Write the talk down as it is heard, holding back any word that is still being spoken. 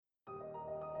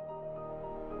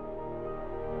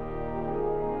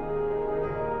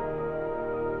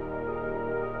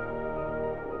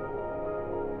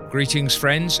Greetings,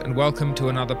 friends, and welcome to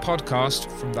another podcast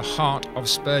from the heart of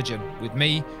Spurgeon with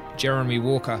me, Jeremy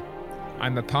Walker.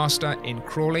 I'm a pastor in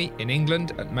Crawley in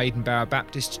England at Maidenbower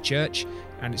Baptist Church,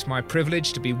 and it's my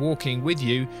privilege to be walking with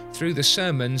you through the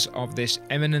sermons of this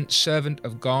eminent servant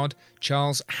of God,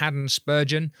 Charles Haddon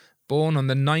Spurgeon, born on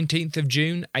the 19th of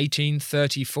June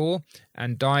 1834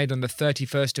 and died on the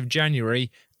 31st of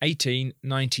January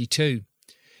 1892.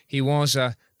 He was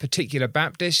a particular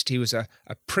Baptist. He was a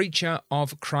preacher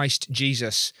of Christ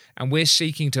Jesus, and we're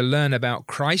seeking to learn about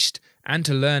Christ and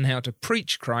to learn how to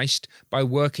preach Christ by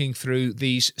working through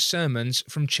these sermons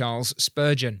from Charles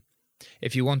Spurgeon.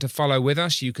 If you want to follow with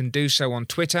us, you can do so on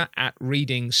Twitter at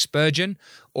Reading Spurgeon,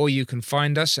 or you can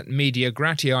find us at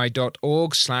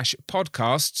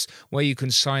mediagratiae.org/podcasts, where you can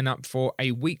sign up for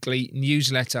a weekly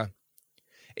newsletter.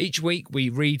 Each week we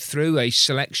read through a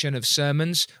selection of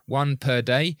sermons, one per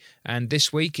day, and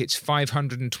this week it's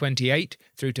 528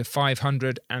 through to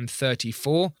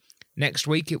 534. Next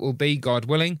week it will be, God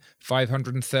willing,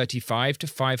 535 to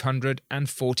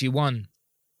 541.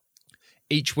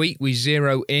 Each week we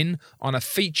zero in on a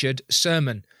featured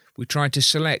sermon. We try to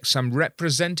select some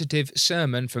representative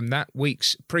sermon from that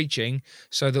week's preaching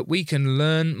so that we can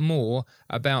learn more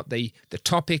about the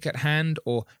topic at hand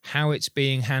or how it's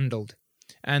being handled.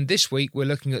 And this week we're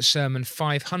looking at Sermon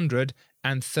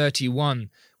 531,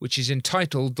 which is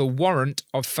entitled The Warrant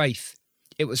of Faith.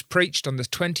 It was preached on the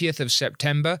 20th of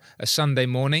September, a Sunday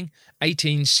morning,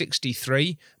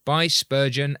 1863, by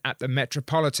Spurgeon at the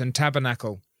Metropolitan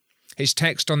Tabernacle. His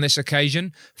text on this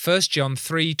occasion, 1 John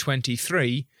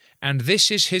 3:23, "And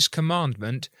this is his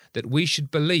commandment, that we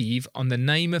should believe on the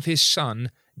name of his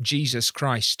Son, Jesus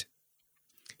Christ."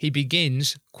 He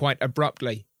begins quite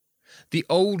abruptly. The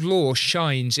old law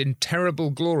shines in terrible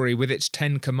glory with its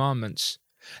 10 commandments.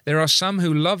 There are some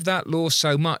who love that law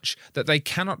so much that they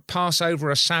cannot pass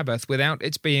over a Sabbath without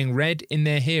its being read in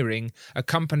their hearing,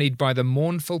 accompanied by the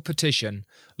mournful petition,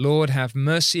 "Lord, have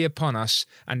mercy upon us,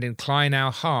 and incline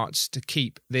our hearts to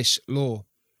keep this law."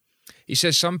 He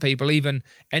says some people even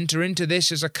enter into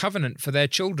this as a covenant for their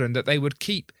children, that they would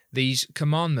keep these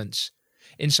commandments.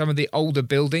 In some of the older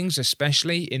buildings,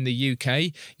 especially in the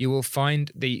UK, you will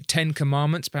find the 10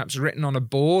 Commandments perhaps written on a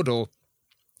board or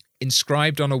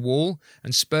inscribed on a wall,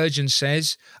 and Spurgeon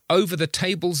says, "Over the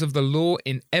tables of the law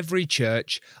in every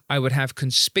church, I would have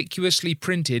conspicuously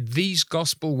printed these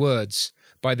gospel words,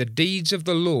 'By the deeds of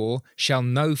the law shall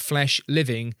no flesh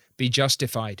living be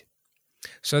justified.'"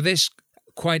 So this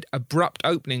quite abrupt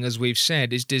opening, as we've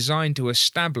said, is designed to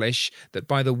establish that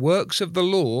by the works of the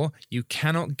law you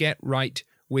cannot get right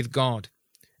with God.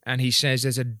 And he says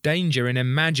there's a danger in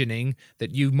imagining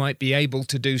that you might be able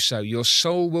to do so. Your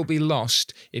soul will be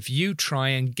lost if you try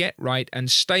and get right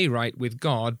and stay right with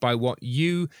God by what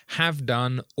you have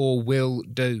done or will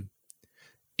do.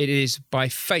 It is by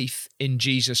faith in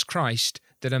Jesus Christ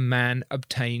that a man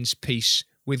obtains peace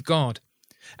with God.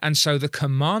 And so the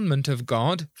commandment of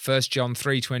God, 1 John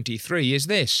 3:23, is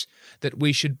this, that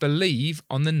we should believe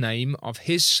on the name of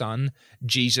his Son,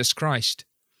 Jesus Christ.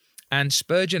 And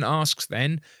Spurgeon asks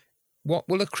then, what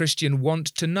will a Christian want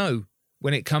to know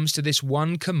when it comes to this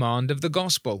one command of the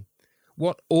gospel?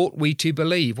 What ought we to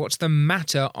believe? What's the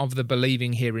matter of the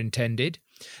believing here intended?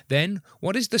 Then,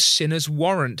 what is the sinner's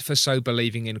warrant for so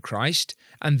believing in Christ?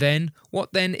 And then,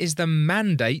 what then is the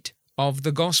mandate of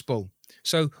the gospel?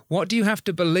 So, what do you have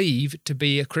to believe to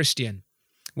be a Christian?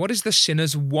 What is the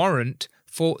sinner's warrant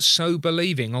for so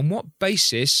believing? On what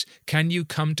basis can you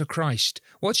come to Christ?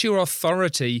 What's your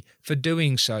authority for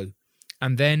doing so?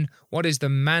 And then, what is the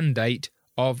mandate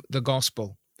of the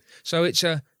gospel? So it's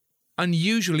a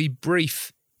unusually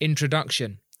brief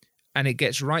introduction, and it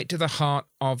gets right to the heart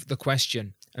of the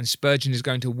question. And Spurgeon is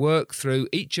going to work through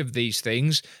each of these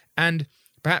things, and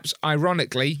perhaps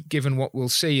ironically, given what we'll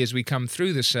see as we come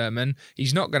through the sermon,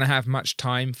 he's not going to have much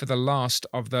time for the last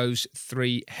of those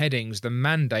 3 headings, the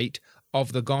mandate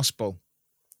of the gospel.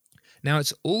 Now,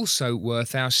 it's also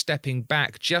worth our stepping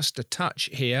back just a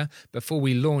touch here before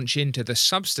we launch into the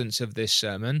substance of this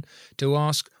sermon to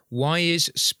ask, why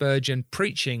is Spurgeon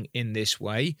preaching in this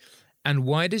way, and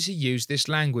why does he use this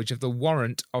language of the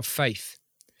warrant of faith?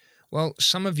 Well,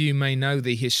 some of you may know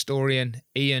the historian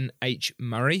Ian H.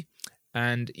 Murray,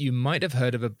 and you might have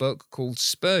heard of a book called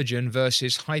Spurgeon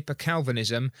versus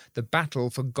Hyper-Calvinism, The Battle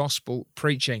for Gospel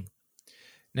Preaching.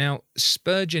 Now,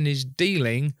 Spurgeon is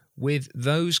dealing with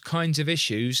those kinds of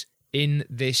issues in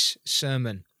this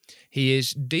sermon. He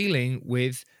is dealing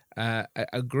with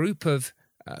a group of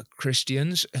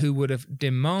Christians who would have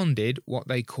demanded what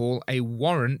they call a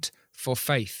warrant for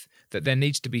faith. that there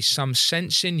needs to be some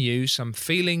sense in you, some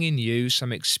feeling in you,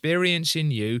 some experience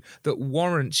in you that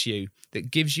warrants you,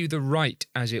 that gives you the right,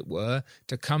 as it were,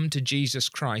 to come to Jesus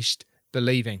Christ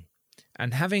believing.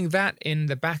 And having that in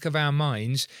the back of our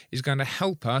minds is going to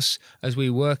help us as we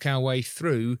work our way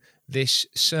through this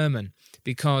sermon,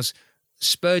 because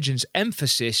Spurgeon's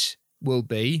emphasis will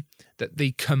be that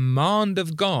the command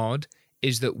of God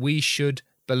is that we should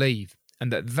believe,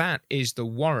 and that is the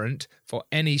warrant for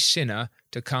any sinner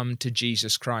to come to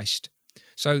Jesus Christ.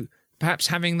 So perhaps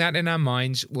having that in our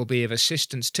minds will be of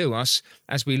assistance to us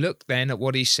as we look then at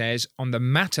what he says on the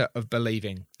matter of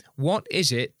believing. What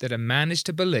is it that a man is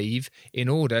to believe in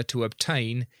order to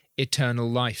obtain eternal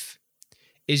life?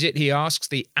 Is it, he asks,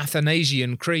 the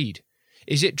Athanasian Creed?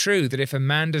 Is it true that if a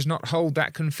man does not hold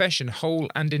that confession whole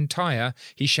and entire,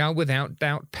 he shall without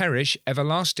doubt perish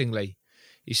everlastingly?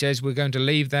 He says we're going to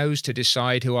leave those to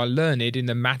decide who are learned in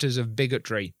the matters of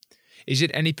bigotry. Is it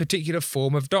any particular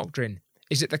form of doctrine?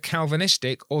 Is it the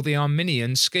Calvinistic or the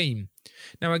Arminian scheme?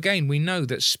 Now again, we know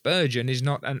that Spurgeon is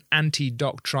not an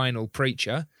anti-doctrinal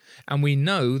preacher, and we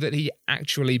know that he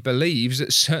actually believes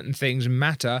that certain things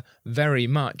matter very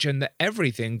much and that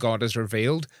everything God has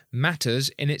revealed matters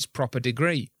in its proper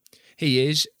degree. He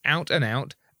is out and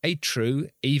out a true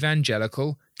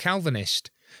evangelical Calvinist.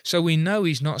 So we know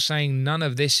he's not saying none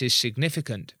of this is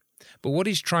significant. But what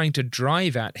he's trying to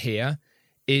drive at here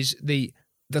is the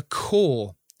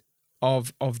core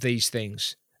of these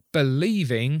things,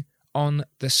 believing on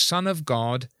the Son of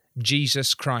God,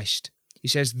 Jesus Christ. He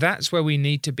says that's where we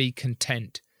need to be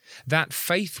content. That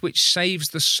faith which saves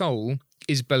the soul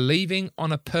is believing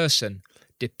on a person,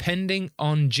 depending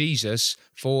on Jesus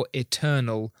for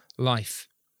eternal life.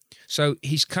 So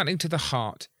he's cutting to the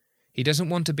heart. He doesn't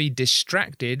want to be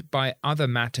distracted by other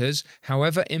matters,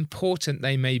 however important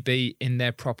they may be in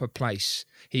their proper place.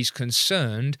 He's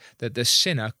concerned that the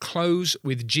sinner close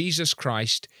with Jesus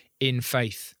Christ in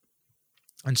faith.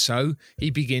 And so he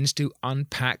begins to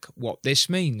unpack what this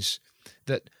means,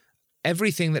 that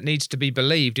everything that needs to be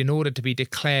believed in order to be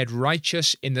declared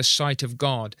righteous in the sight of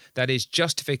God, that is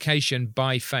justification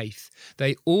by faith,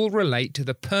 they all relate to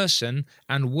the person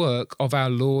and work of our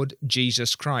Lord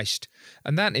Jesus Christ.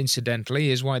 And that,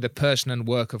 incidentally, is why the person and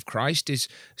work of Christ is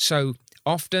so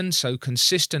often, so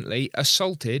consistently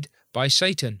assaulted by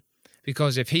Satan.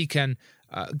 Because if he can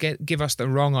give us the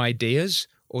wrong ideas,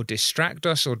 or distract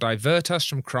us or divert us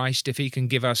from Christ, if he can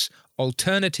give us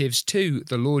alternatives to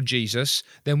the Lord Jesus,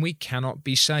 then we cannot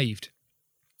be saved.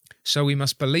 So we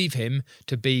must believe him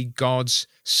to be God's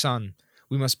Son.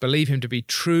 We must believe him to be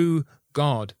true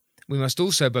God. We must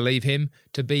also believe him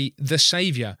to be the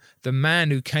Saviour, the man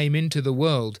who came into the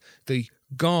world, the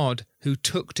God who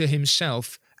took to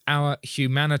himself our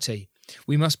humanity.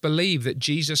 We must believe that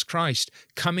Jesus Christ,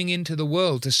 coming into the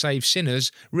world to save sinners,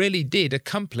 really did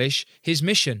accomplish his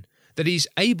mission, that he's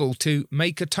able to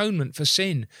make atonement for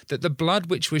sin, that the blood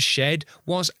which was shed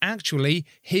was actually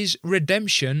his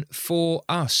redemption for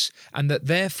us, and that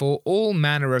therefore all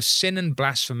manner of sin and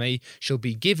blasphemy shall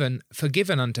be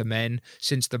forgiven unto men,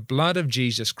 since the blood of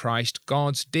Jesus Christ,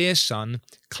 God's dear Son,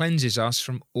 cleanses us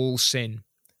from all sin.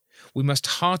 We must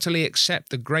heartily accept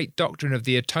the great doctrine of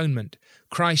the atonement,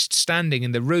 Christ standing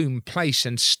in the room, place,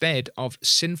 and stead of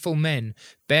sinful men,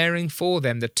 bearing for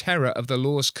them the terror of the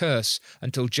law's curse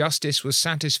until justice was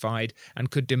satisfied and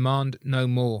could demand no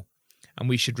more. And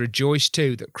we should rejoice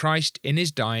too that Christ in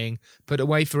his dying put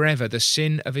away forever the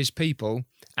sin of his people,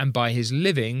 and by his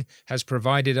living has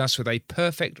provided us with a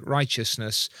perfect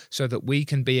righteousness so that we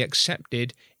can be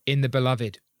accepted in the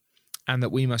beloved. And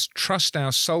that we must trust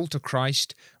our soul to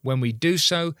Christ. When we do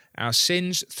so, our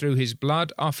sins through his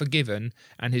blood are forgiven,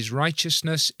 and his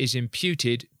righteousness is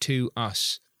imputed to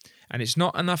us. And it's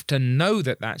not enough to know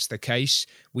that that's the case.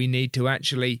 We need to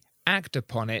actually act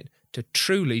upon it to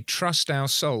truly trust our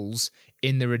souls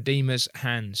in the Redeemer's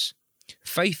hands.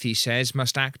 Faith, he says,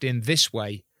 must act in this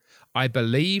way. I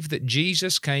believe that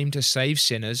Jesus came to save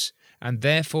sinners, and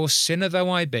therefore, sinner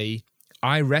though I be,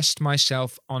 I rest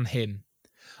myself on him.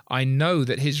 I know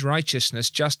that his righteousness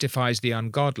justifies the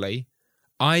ungodly.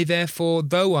 I therefore,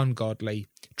 though ungodly,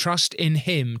 trust in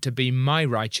him to be my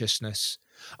righteousness.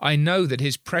 I know that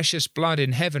his precious blood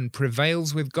in heaven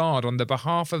prevails with God on the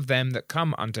behalf of them that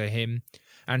come unto him.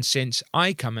 And since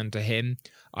I come unto him,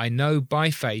 I know by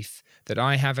faith that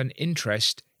I have an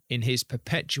interest in his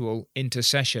perpetual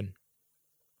intercession.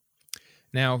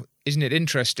 Now, isn't it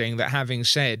interesting that having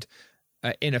said,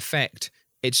 in effect,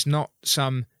 it's not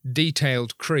some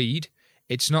detailed creed,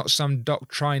 it's not some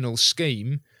doctrinal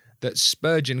scheme, that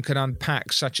Spurgeon could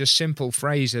unpack such a simple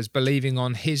phrase as believing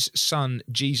on his Son,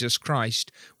 Jesus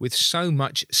Christ, with so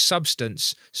much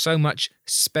substance, so much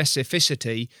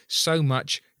specificity, so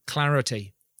much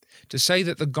clarity. To say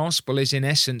that the gospel is in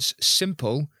essence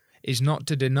simple is not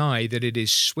to deny that it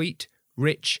is sweet,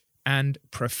 rich, and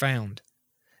profound.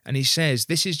 And he says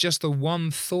this is just the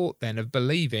one thought then of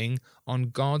believing on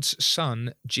God's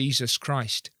Son, Jesus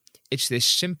Christ. It's this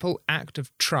simple act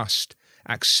of trust,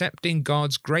 accepting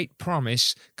God's great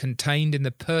promise contained in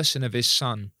the person of his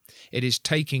Son. It is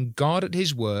taking God at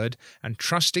his word and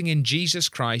trusting in Jesus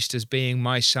Christ as being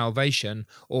my salvation,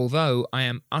 although I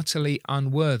am utterly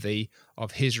unworthy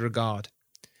of his regard.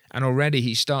 And already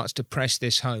he starts to press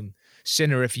this home.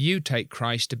 Sinner, if you take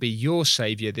Christ to be your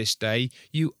Saviour this day,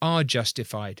 you are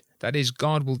justified. That is,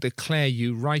 God will declare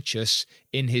you righteous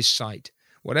in his sight.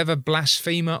 Whatever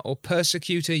blasphemer or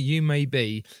persecutor you may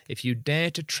be, if you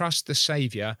dare to trust the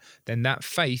Saviour, then that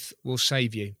faith will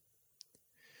save you.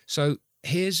 So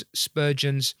here's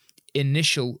Spurgeon's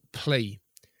initial plea.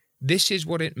 This is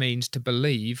what it means to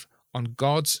believe on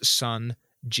God's Son,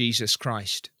 Jesus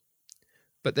Christ.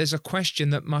 But there's a question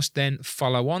that must then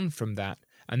follow on from that,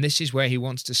 and this is where he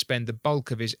wants to spend the bulk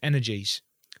of his energies.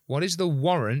 What is the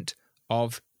warrant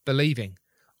of believing?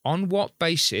 On what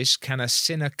basis can a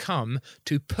sinner come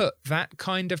to put that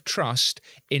kind of trust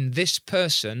in this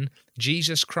person,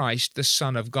 Jesus Christ, the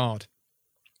Son of God?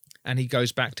 And he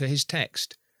goes back to his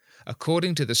text.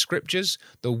 According to the Scriptures,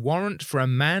 the warrant for a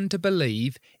man to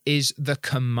believe is the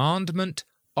commandment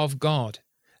of God.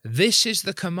 This is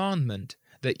the commandment,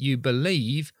 that you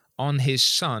believe on his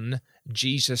Son,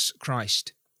 Jesus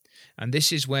Christ. And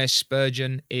this is where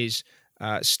Spurgeon is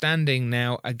standing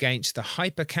now against the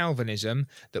hyper-Calvinism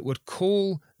that would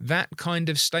call that kind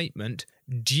of statement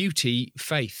duty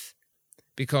faith.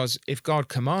 Because if God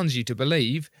commands you to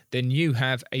believe, then you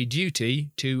have a duty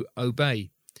to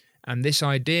obey. And this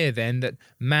idea then that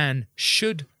man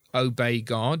should obey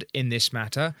God in this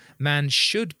matter, man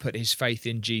should put his faith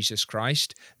in Jesus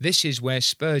Christ, this is where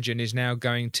Spurgeon is now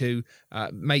going to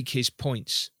make his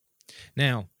points.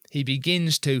 Now, he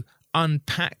begins to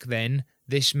unpack then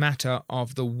this matter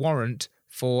of the warrant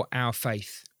for our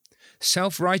faith.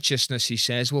 Self-righteousness, he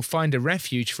says, will find a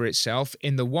refuge for itself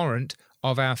in the warrant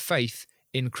of our faith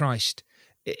in Christ.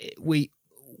 We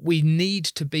need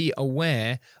to be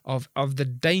aware of the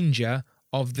danger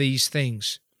of these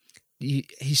things.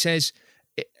 He says,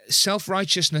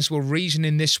 self-righteousness will reason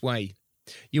in this way.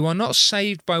 You are not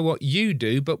saved by what you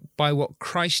do, but by what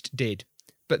Christ did.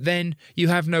 But then you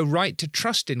have no right to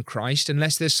trust in Christ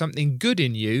unless there's something good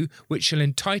in you which shall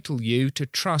entitle you to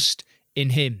trust in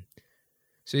him.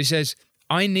 So he says,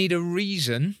 I need a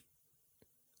reason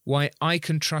why I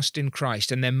can trust in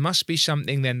Christ. And there must be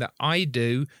something then that I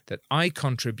do, that I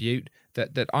contribute,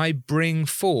 that I bring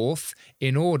forth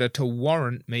in order to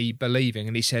warrant me believing.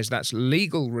 And he says that's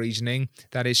legal reasoning,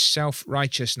 that is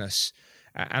self-righteousness.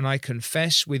 And I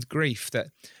confess with grief that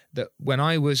when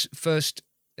I was first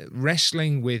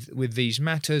wrestling with these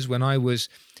matters,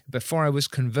 before I was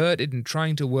converted and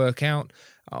trying to work out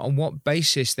on what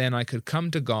basis then I could come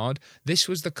to God, this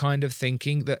was the kind of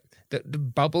thinking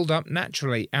that bubbled up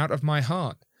naturally out of my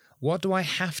heart. What do I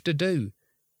have to do?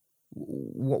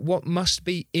 What must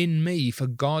be in me for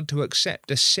God to accept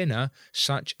a sinner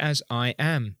such as I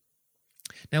am?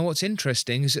 Now, what's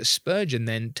interesting is that Spurgeon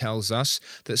then tells us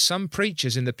that some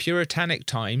preachers in the Puritanic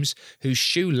times, whose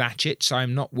shoe latchets I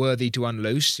am not worthy to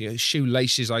unloose, shoe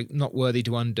laces I'm not worthy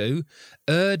to undo,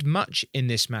 erred much in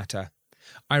this matter.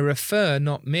 I refer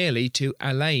not merely to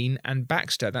Alleine and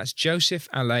Baxter, that's Joseph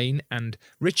Alleine and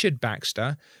Richard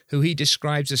Baxter, who he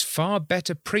describes as far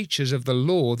better preachers of the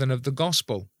law than of the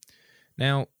gospel.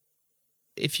 Now,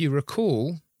 if you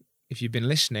recall, if you've been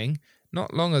listening,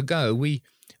 not long ago we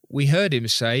heard him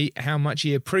say how much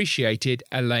he appreciated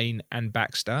Alleine and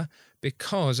Baxter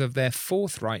because of their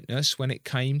forthrightness when it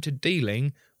came to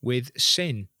dealing with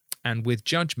sin and with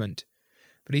judgment.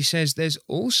 But he says there's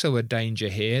also a danger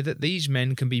here that these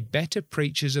men can be better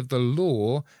preachers of the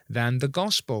law than the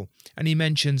gospel. And he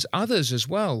mentions others as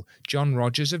well, John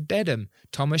Rogers of Dedham,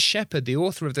 Thomas Shepard, the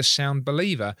author of The Sound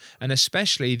Believer, and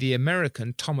especially the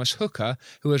American Thomas Hooker,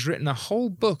 who has written a whole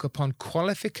book upon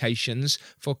qualifications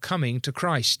for coming to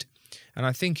Christ. And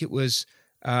I think it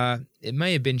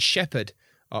may have been Shepard,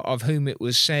 of whom it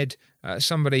was said,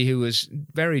 somebody who was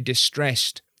very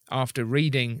distressed after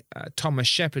reading Thomas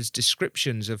Shepard's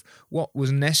descriptions of what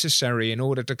was necessary in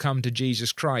order to come to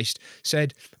Jesus Christ,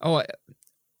 said, I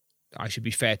should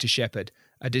be fair to Shepard,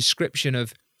 a description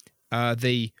of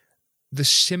the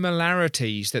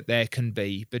similarities that there can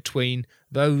be between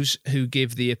those who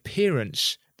give the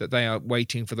appearance that they are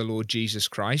waiting for the Lord Jesus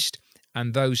Christ,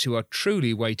 and those who are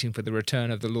truly waiting for the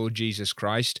return of the Lord Jesus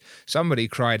Christ, somebody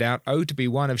cried out, "Oh, to be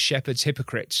one of Shepherd's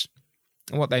hypocrites."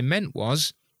 And what they meant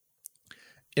was,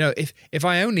 if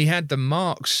I only had the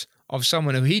marks of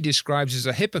someone who he describes as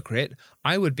a hypocrite,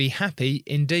 I would be happy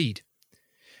indeed.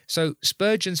 So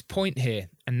Spurgeon's point here,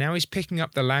 and now he's picking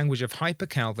up the language of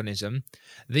hyper-Calvinism,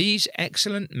 these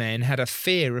excellent men had a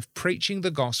fear of preaching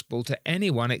the gospel to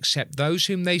anyone except those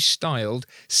whom they styled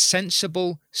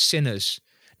sensible sinners.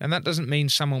 And that doesn't mean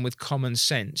someone with common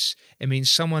sense. It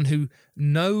means someone who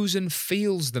knows and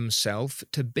feels themselves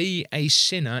to be a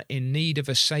sinner in need of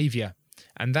a saviour.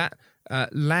 And that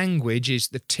language is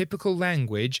the typical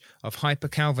language of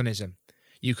hyper-Calvinism.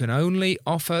 You can only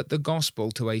offer the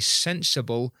gospel to a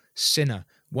sensible sinner,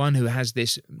 one who has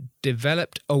this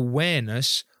developed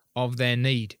awareness of their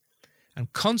need.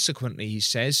 And consequently, he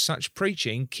says, such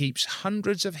preaching keeps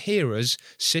hundreds of hearers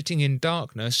sitting in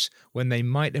darkness when they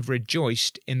might have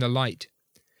rejoiced in the light.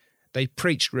 They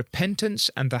preached repentance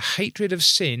and the hatred of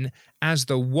sin as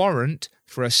the warrant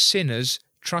for a sinner's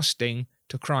trusting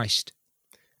to Christ.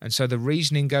 And so the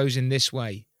reasoning goes in this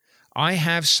way. I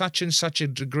have such and such a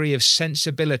degree of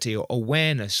sensibility or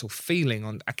awareness or feeling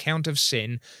on account of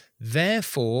sin,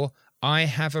 therefore I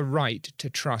have a right to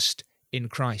trust in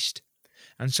Christ.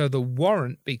 And so the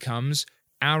warrant becomes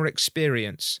our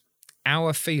experience,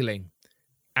 our feeling,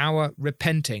 our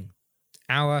repenting,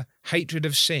 our hatred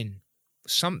of sin.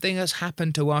 Something has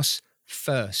happened to us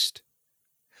first.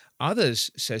 Others,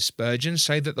 says Spurgeon,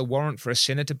 say that the warrant for a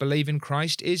sinner to believe in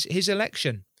Christ is his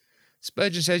election.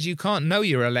 Spurgeon says you can't know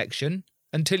your election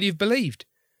until you've believed.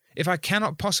 If I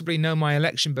cannot possibly know my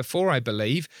election before I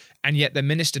believe, and yet the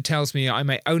minister tells me I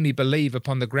may only believe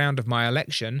upon the ground of my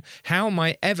election, how am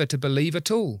I ever to believe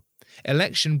at all?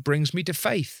 Election brings me to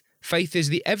faith. Faith is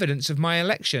the evidence of my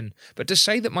election. But to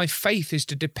say that my faith is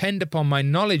to depend upon my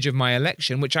knowledge of my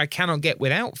election, which I cannot get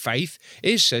without faith,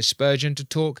 is, says Spurgeon, to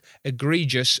talk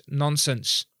egregious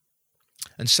nonsense.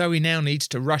 And so he now needs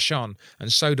to rush on,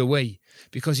 and so do we,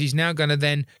 because he's now going to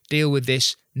then deal with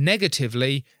this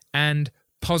negatively and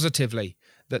positively,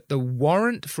 that the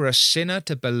warrant for a sinner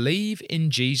to believe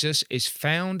in Jesus is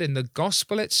found in the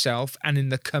gospel itself and in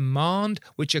the command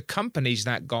which accompanies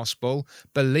that gospel,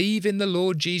 believe in the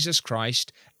Lord Jesus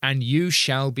Christ and you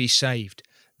shall be saved.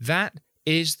 That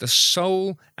is the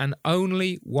sole and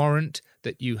only warrant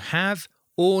that you have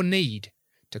or need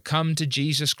to come to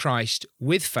Jesus Christ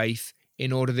with faith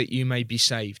in order that you may be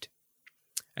saved.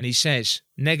 And he says,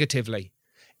 negatively,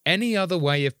 any other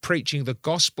way of preaching the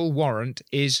gospel warrant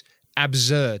is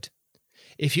absurd.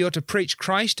 If you are to preach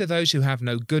Christ to those who have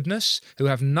no goodness, who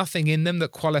have nothing in them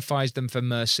that qualifies them for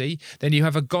mercy, then you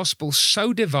have a gospel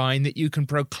so divine that you can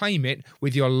proclaim it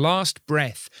with your last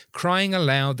breath, crying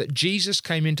aloud that Jesus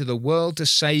came into the world to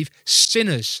save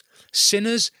sinners,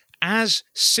 sinners as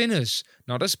sinners,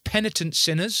 not as penitent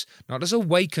sinners, not as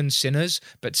awakened sinners,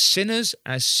 but sinners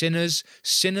as sinners,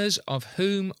 sinners of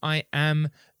whom I am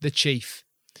the chief.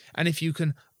 And if you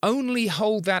can only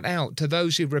hold that out to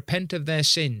those who repent of their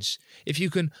sins, if you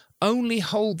can only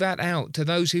hold that out to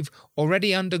those who've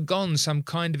already undergone some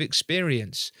kind of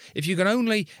experience, if you can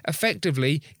only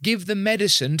effectively give the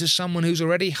medicine to someone who's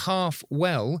already half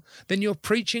well, then you're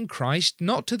preaching Christ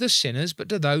not to the sinners, but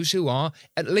to those who are,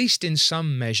 at least in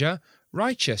some measure,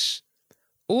 righteous.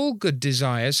 All good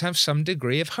desires have some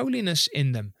degree of holiness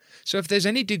in them. So if there's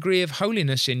any degree of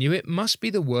holiness in you, it must be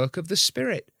the work of the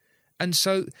Spirit. And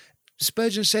so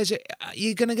Spurgeon says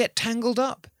you're going to get tangled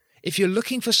up. If you're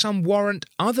looking for some warrant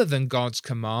other than God's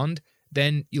command,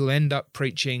 then you'll end up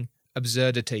preaching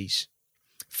absurdities.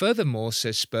 Furthermore,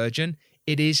 says Spurgeon,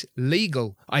 it is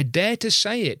legal. I dare to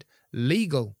say it,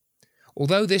 legal.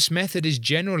 Although this method is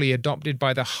generally adopted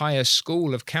by the higher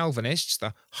school of Calvinists,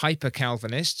 the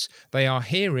hyper-Calvinists, they are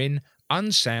herein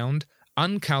unsound,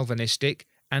 un-Calvinistic,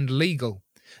 and legal.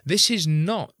 This is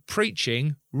not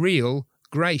preaching real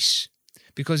grace.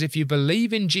 Because if you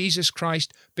believe in Jesus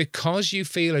Christ because you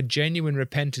feel a genuine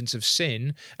repentance of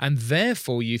sin, and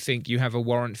therefore you think you have a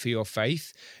warrant for your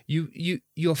faith,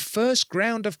 your first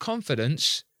ground of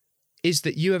confidence is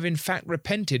that you have in fact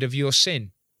repented of your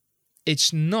sin.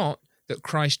 It's not that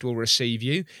Christ will receive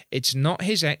you. It's not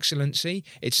his excellency.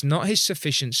 It's not his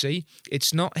sufficiency.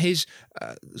 It's not his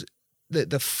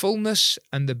the fullness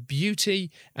and the beauty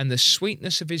and the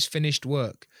sweetness of his finished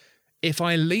work. If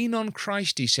I lean on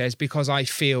Christ, he says, because I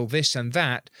feel this and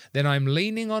that, then I'm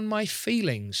leaning on my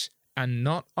feelings and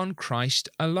not on Christ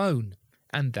alone.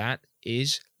 And that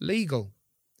is legal.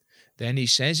 Then he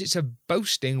says it's a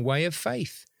boasting way of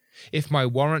faith. If my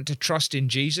warrant to trust in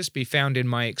Jesus be found in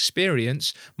my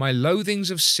experience, my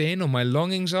loathings of sin, or my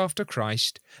longings after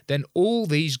Christ, then all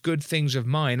these good things of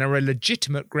mine are a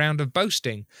legitimate ground of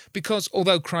boasting, because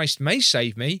although Christ may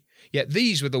save me, yet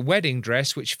these were the wedding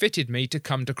dress which fitted me to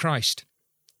come to Christ.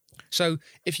 So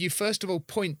if you first of all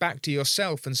point back to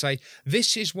yourself and say,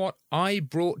 this is what I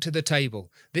brought to the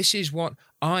table, this is what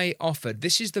I offered,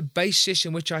 this is the basis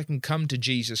in which I can come to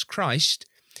Jesus Christ,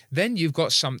 then you've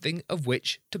got something of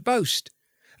which to boast.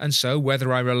 And so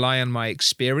whether I rely on my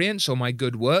experience or my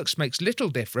good works makes little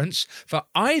difference, for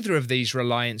either of these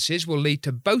reliances will lead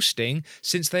to boasting,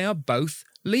 since they are both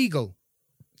legal.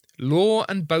 Law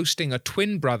and boasting are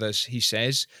twin brothers, he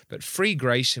says, but free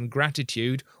grace and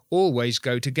gratitude always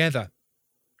go together.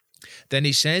 Then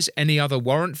he says any other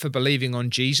warrant for believing on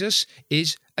Jesus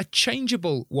is a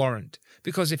changeable warrant,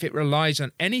 because if it relies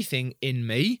on anything in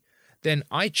me, then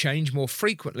I change more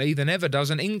frequently than ever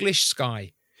does an English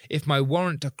sky. If my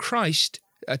warrant to Christ,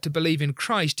 to believe in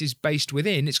Christ, is based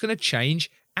within, it's going to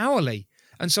change hourly,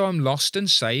 and so I'm lost and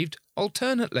saved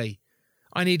alternately.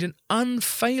 I need an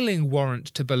unfailing warrant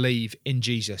to believe in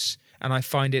Jesus, and I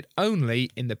find it only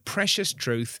in the precious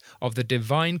truth of the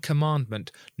divine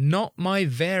commandment, not my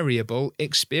variable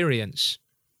experience.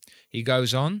 He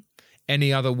goes on,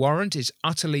 any other warrant is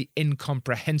utterly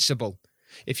incomprehensible.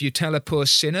 If you tell a poor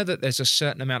sinner that there's a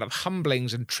certain amount of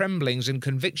humblings and tremblings and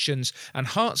convictions and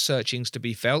heart-searchings to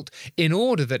be felt in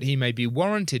order that he may be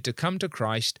warranted to come to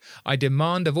Christ, I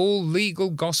demand of all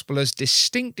legal gospelers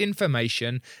distinct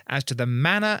information as to the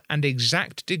manner and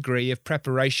exact degree of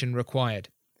preparation required.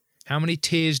 How many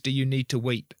tears do you need to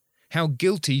weep? How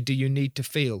guilty do you need to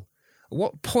feel?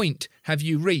 What point have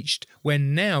you reached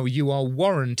when now you are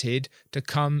warranted to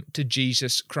come to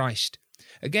Jesus Christ?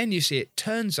 Again, you see, it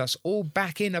turns us all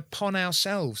back in upon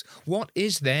ourselves. What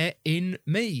is there in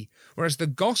me? Whereas the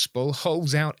gospel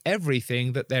holds out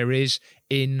everything that there is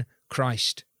in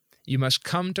Christ. You must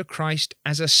come to Christ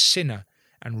as a sinner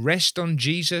and rest on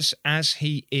Jesus as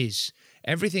he is.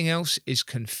 Everything else is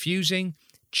confusing,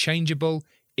 changeable,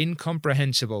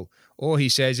 incomprehensible. Or he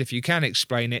says, if you can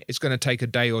explain it, it's going to take a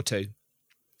day or two.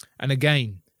 And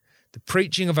again, the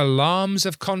preaching of alarms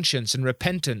of conscience and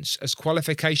repentance as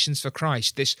qualifications for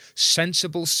Christ, this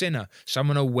sensible sinner,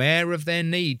 someone aware of their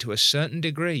need to a certain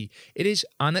degree, it is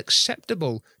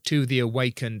unacceptable to the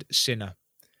awakened sinner.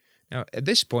 Now, at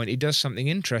this point, he does something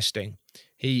interesting.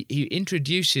 He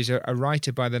introduces a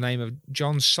writer by the name of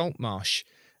John Saltmarsh,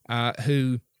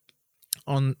 who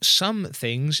on some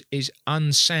things is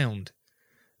unsound.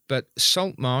 But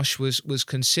Saltmarsh was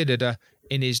considered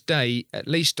in his day, at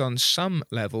least on some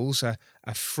levels, a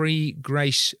free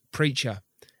grace preacher.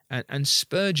 And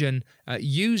Spurgeon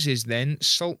uses then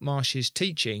Saltmarsh's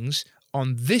teachings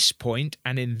on this point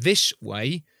and in this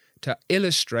way to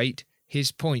illustrate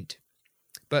his point.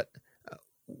 But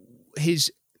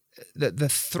the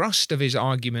thrust of his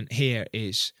argument here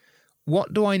is,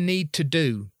 what do I need to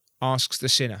do, asks the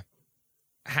sinner.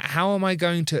 How am I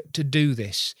going to do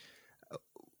this?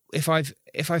 If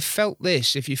I've felt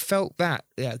this, if you felt that,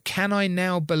 can I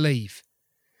now believe?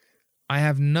 I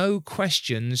have no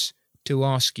questions to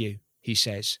ask you, he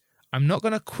says. I'm not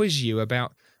going to quiz you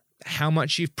about how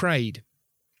much you've prayed,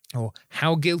 or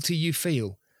how guilty you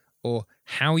feel, or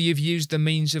how you've used the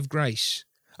means of grace.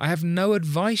 I have no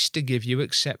advice to give you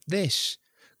except this.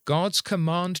 God's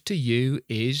command to you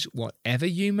is, whatever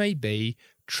you may be,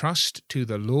 trust to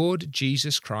the Lord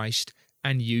Jesus Christ,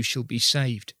 and you shall be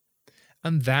saved.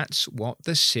 And that's what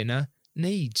the sinner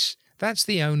needs. That's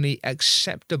the only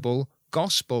acceptable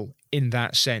gospel in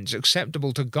that sense,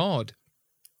 acceptable to God.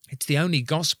 It's the only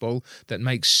gospel that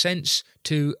makes sense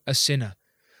to a sinner.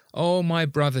 Oh, my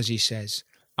brothers, he says,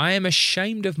 I am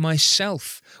ashamed of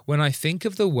myself when I think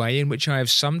of the way in which I have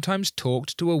sometimes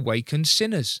talked to awakened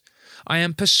sinners. I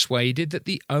am persuaded that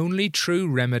the only true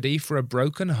remedy for a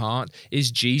broken heart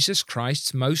is Jesus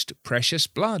Christ's most precious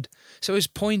blood. So his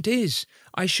point is,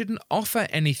 I shouldn't offer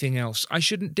anything else. I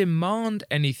shouldn't demand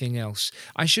anything else.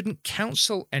 I shouldn't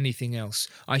counsel anything else.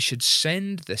 I should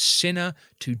send the sinner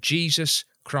to Jesus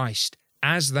Christ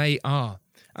as they are.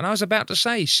 And I was about to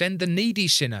say, send the needy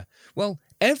sinner. Well,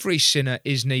 every sinner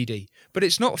is needy, but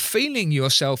it's not feeling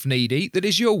yourself needy that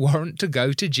is your warrant to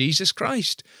go to Jesus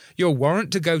Christ. Your warrant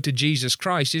to go to Jesus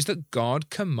Christ is that God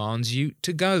commands you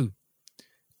to go.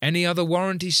 Any other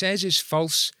warrant, he says, is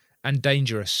false and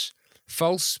dangerous.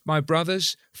 False, my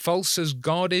brothers, false as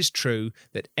God is true,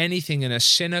 that anything in a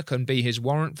sinner can be his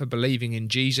warrant for believing in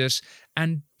Jesus,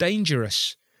 and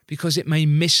dangerous, because it may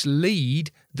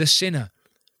mislead the sinner.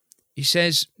 He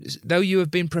says, though you have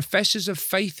been professors of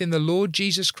faith in the Lord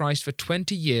Jesus Christ for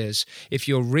 20 years, if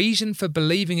your reason for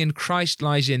believing in Christ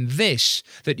lies in this,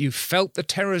 that you've felt the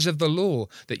terrors of the law,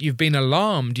 that you've been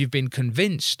alarmed, you've been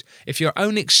convinced, if your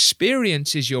own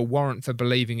experience is your warrant for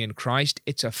believing in Christ,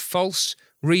 it's a false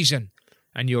reason.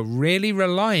 And you're really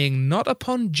relying not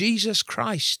upon Jesus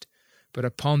Christ, but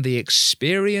upon the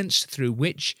experience through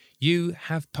which you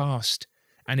have passed.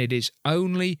 And it is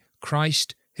only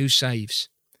Christ who saves.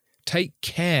 Take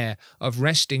care of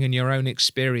resting in your own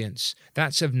experience.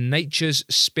 That's of nature's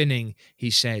spinning,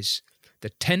 he says. The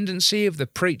tendency of the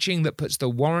preaching that puts the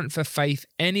warrant for faith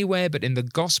anywhere but in the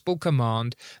gospel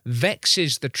command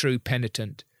vexes the true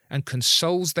penitent and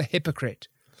consoles the hypocrite.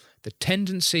 The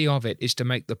tendency of it is to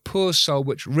make the poor soul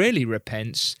which really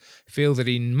repents feel that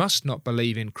he must not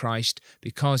believe in Christ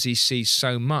because he sees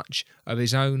so much of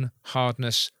his own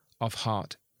hardness of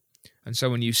heart. And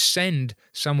so when you send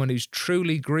someone who's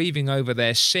truly grieving over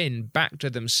their sin back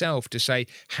to themselves to say,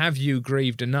 have you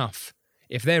grieved enough?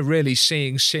 If they're really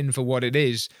seeing sin for what it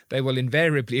is, they will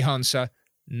invariably answer,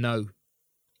 no.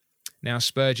 Now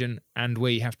Spurgeon and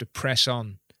we have to press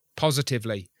on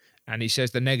positively. And he says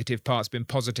the negative part's been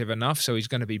positive enough, so he's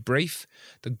going to be brief.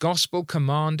 The gospel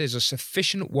command is a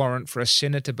sufficient warrant for a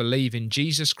sinner to believe in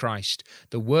Jesus Christ.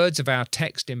 The words of our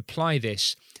text imply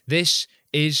this. This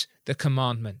is the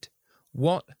commandment.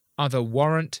 What other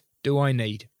warrant do I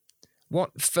need?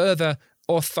 What further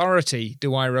authority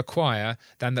do I require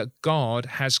than that God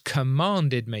has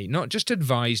commanded me, not just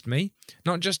advised me,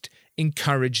 not just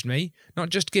encouraged me, not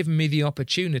just given me the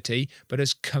opportunity, but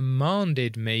has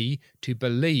commanded me to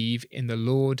believe in the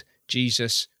Lord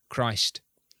Jesus Christ.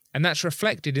 And that's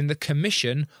reflected in the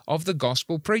commission of the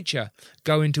gospel preacher.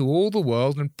 Go into all the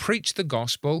world and preach the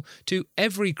gospel to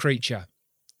every creature.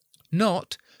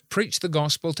 Not preach the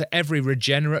gospel to every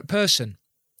regenerate person.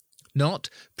 Not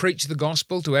preach the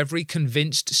gospel to every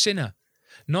convinced sinner.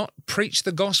 Not preach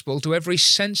the gospel to every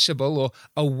sensible or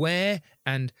aware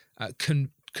and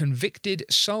convicted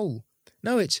soul.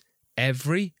 No, it's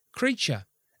every creature.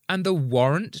 And the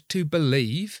warrant to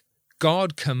believe,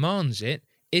 God commands it,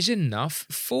 is enough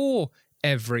for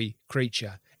every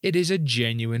creature. It is a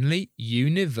genuinely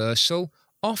universal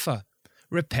offer.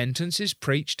 Repentance is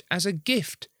preached as a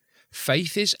gift.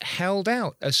 Faith is held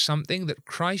out as something that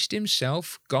Christ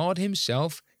himself, God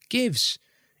himself, gives.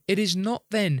 It is not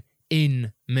then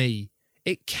in me.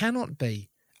 It cannot be,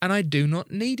 and I do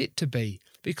not need it to be,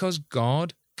 because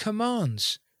God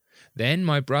commands. Then,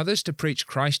 my brothers, to preach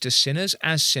Christ to sinners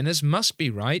as sinners must be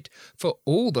right, for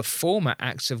all the former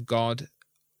acts of God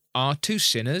are to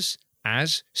sinners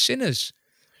as sinners.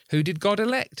 Who did God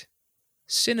elect?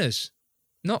 Sinners.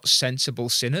 Not sensible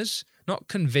sinners, not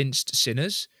convinced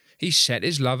sinners. He set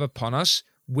his love upon us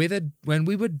when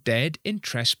we were dead in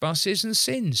trespasses and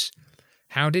sins.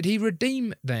 How did he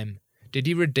redeem them? Did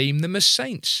he redeem them as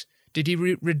saints? Did he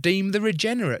redeem the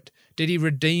regenerate? Did he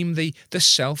redeem the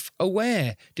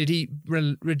self-aware? Did he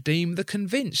redeem the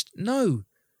convinced? No.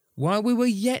 While we were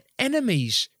yet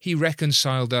enemies, he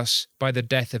reconciled us by the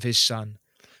death of his Son.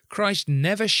 Christ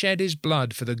never shed his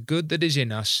blood for the good that is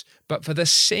in us, but for the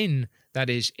sin that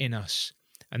is in us.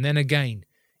 And then again,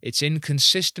 it's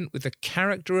inconsistent with the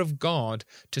character of God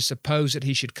to suppose that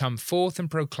he should come forth and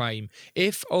proclaim,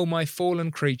 if, O my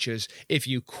fallen creatures, if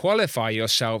you qualify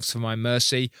yourselves for my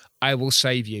mercy, I will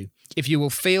save you. If you will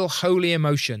feel holy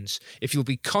emotions, if you'll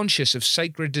be conscious of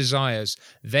sacred desires,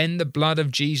 then the blood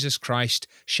of Jesus Christ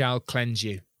shall cleanse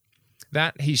you.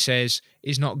 That, he says,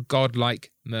 is not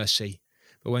godlike mercy.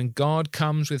 But when God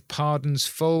comes with pardons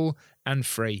full and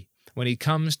free, when he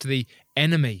comes to the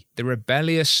enemy, the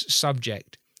rebellious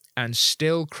subject, and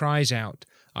still cries out,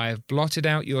 I have blotted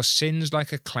out your sins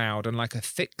like a cloud, and like a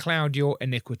thick cloud your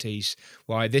iniquities.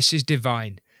 Why, this is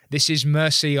divine. This is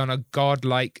mercy on a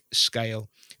godlike scale.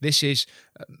 This is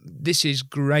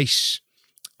grace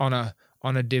on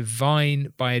a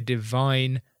divine, by a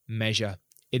divine measure.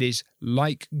 It is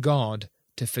like God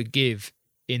to forgive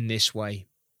in this way.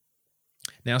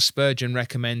 Now Spurgeon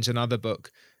recommends another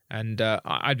book, and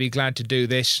I'd be glad to do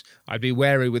this. I'd be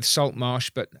wary with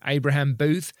Saltmarsh, but Abraham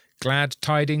Booth, Glad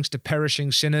Tidings to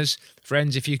Perishing Sinners.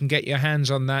 Friends, if you can get your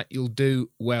hands on that, you'll do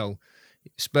well.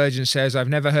 Spurgeon says, I've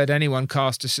never heard anyone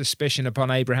cast a suspicion upon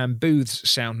Abraham Booth's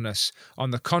soundness. On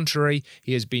the contrary,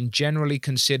 he has been generally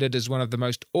considered as one of the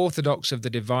most orthodox of the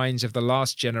divines of the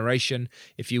last generation.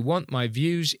 If you want my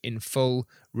views in full,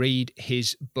 read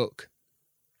his book.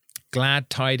 Glad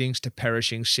Tidings to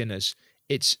Perishing Sinners.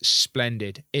 It's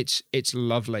splendid. It's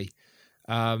lovely.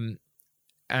 And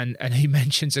he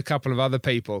mentions a couple of other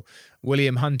people.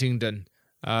 William Huntingdon,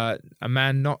 a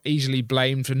man not easily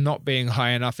blamed for not being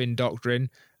high enough in doctrine,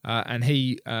 and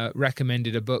he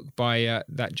recommended a book by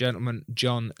that gentleman,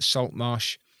 John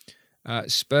Saltmarsh.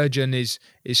 Spurgeon is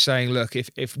saying, look,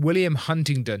 if William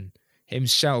Huntingdon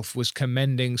himself was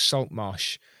commending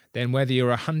Saltmarsh, then whether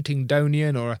you're a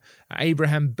Huntingdonian or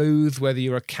Abraham Booth, whether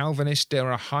you're a Calvinist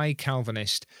or a high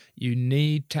Calvinist, you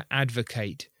need to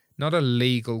advocate not a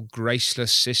legal,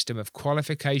 graceless system of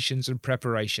qualifications and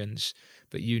preparations,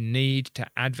 but you need to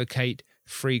advocate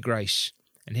free grace.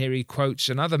 And here he quotes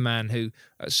another man who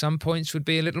at some points would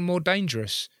be a little more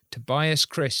dangerous, Tobias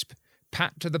Crisp,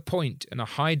 pat to the point and a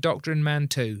high doctrine man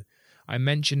too. I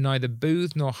mention neither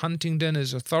Booth nor Huntingdon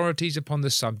as authorities upon the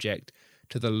subject.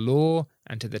 To the law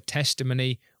and to the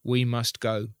testimony we must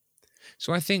go.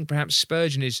 So I think perhaps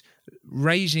Spurgeon is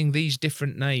raising these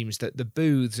different names, that the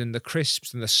Booths and the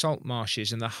Crisps and the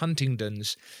Saltmarshes and the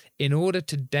Huntingdons, in order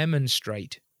to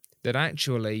demonstrate that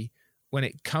actually, when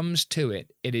it comes to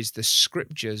it, it is the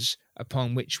Scriptures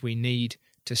upon which we need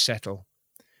to settle.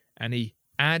 And he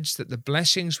adds that the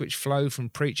blessings which flow from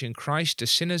preaching Christ to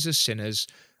sinners as sinners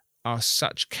are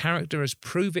such character as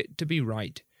prove it to be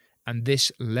right, and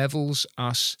this levels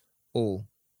us all.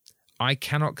 I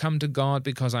cannot come to God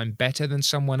because I'm better than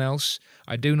someone else.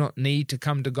 I do not need to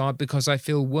come to God because I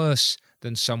feel worse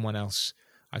than someone else.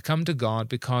 I come to God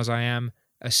because I am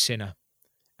a sinner.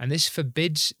 And this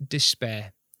forbids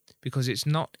despair, because it's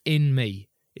not in me.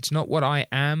 It's not what I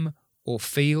am or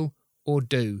feel or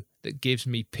do that gives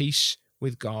me peace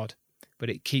with God,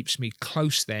 but it keeps me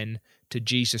close then to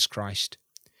Jesus Christ.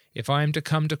 If I am to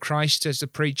come to Christ as a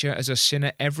preacher, as a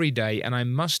sinner every day, and I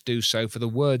must do so, for the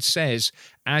word says,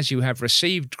 as you have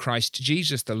received Christ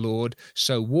Jesus the Lord,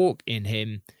 so walk in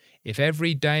him. If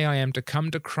every day I am to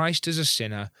come to Christ as a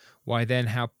sinner, why then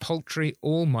how paltry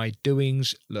all my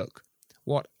doings look.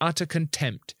 What utter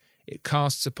contempt it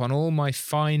casts upon all my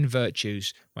fine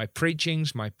virtues, my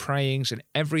preachings, my prayings, and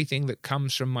everything that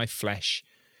comes from my flesh.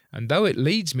 And though it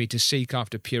leads me to seek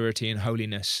after purity and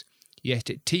holiness,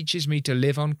 yet it teaches me to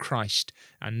live on Christ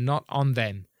and not on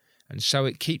them, and so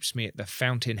it keeps me at the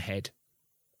fountain head.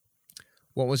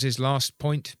 What was his last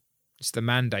point? It's the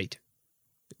mandate.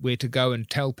 We're to go and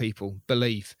tell people,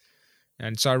 believe.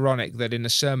 And it's ironic that in a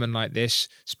sermon like this,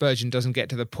 Spurgeon doesn't get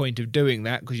to the point of doing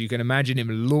that, because you can imagine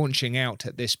him launching out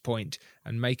at this point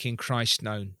and making Christ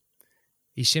known.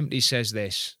 He simply says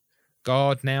this: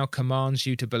 God now commands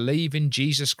you to believe in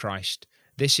Jesus Christ.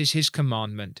 This is his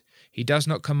commandment. He does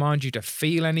not command you to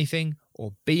feel anything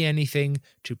or be anything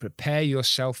to prepare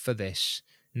yourself for this.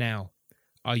 Now,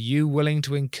 are you willing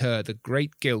to incur the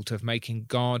great guilt of making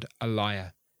God a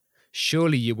liar?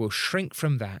 Surely you will shrink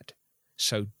from that.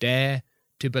 So dare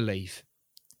to believe.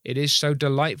 It is so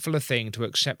delightful a thing to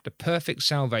accept a perfect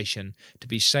salvation, to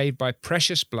be saved by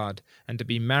precious blood, and to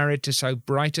be married to so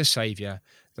bright a Saviour,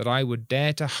 that I would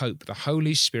dare to hope the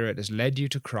Holy Spirit has led you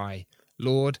to cry,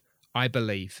 Lord, I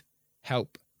believe.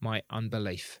 Help my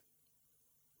unbelief.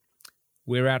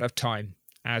 We're out of time,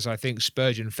 as I think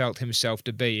Spurgeon felt himself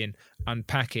to be in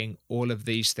unpacking all of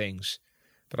these things.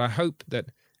 But I hope that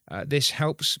this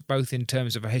helps both in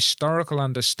terms of a historical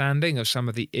understanding of some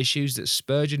of the issues that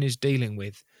Spurgeon is dealing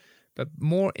with, but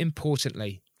more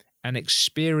importantly, an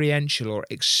experiential or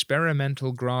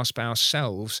experimental grasp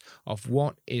ourselves of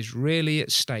what is really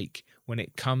at stake when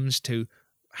it comes to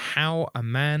how a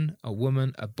man, a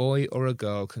woman, a boy or a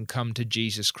girl can come to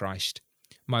Jesus Christ.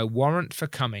 My warrant for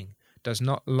coming does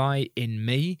not lie in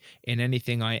me, in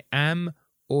anything I am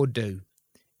or do.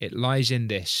 It lies in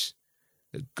this,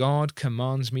 that God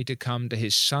commands me to come to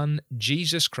his Son,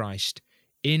 Jesus Christ,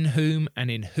 in whom and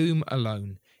in whom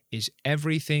alone is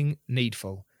everything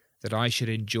needful that I should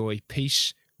enjoy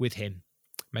peace with him.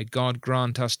 May God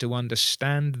grant us to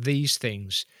understand these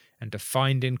things and to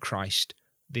find in Christ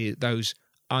those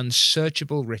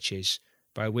unsearchable riches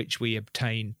by which we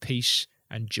obtain peace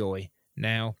and joy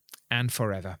now and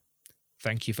forever.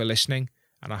 Thank you for listening,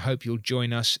 and I hope you'll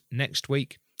join us next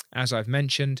week. As I've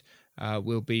mentioned,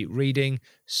 we'll be reading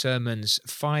sermons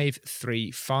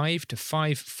 535 to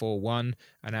 541,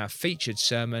 and our featured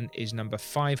sermon is number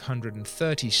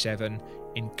 537,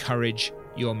 Encourage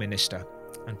Your Minister.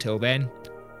 Until then,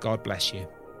 God bless you.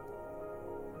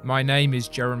 My name is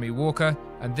Jeremy Walker,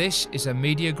 and this is a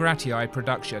Media Gratiae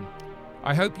production.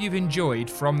 I hope you've enjoyed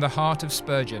From the Heart of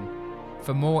Spurgeon.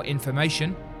 For more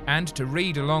information and to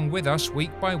read along with us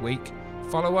week by week,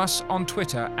 follow us on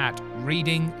Twitter at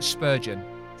Reading Spurgeon.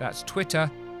 That's Twitter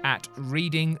at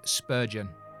Reading Spurgeon.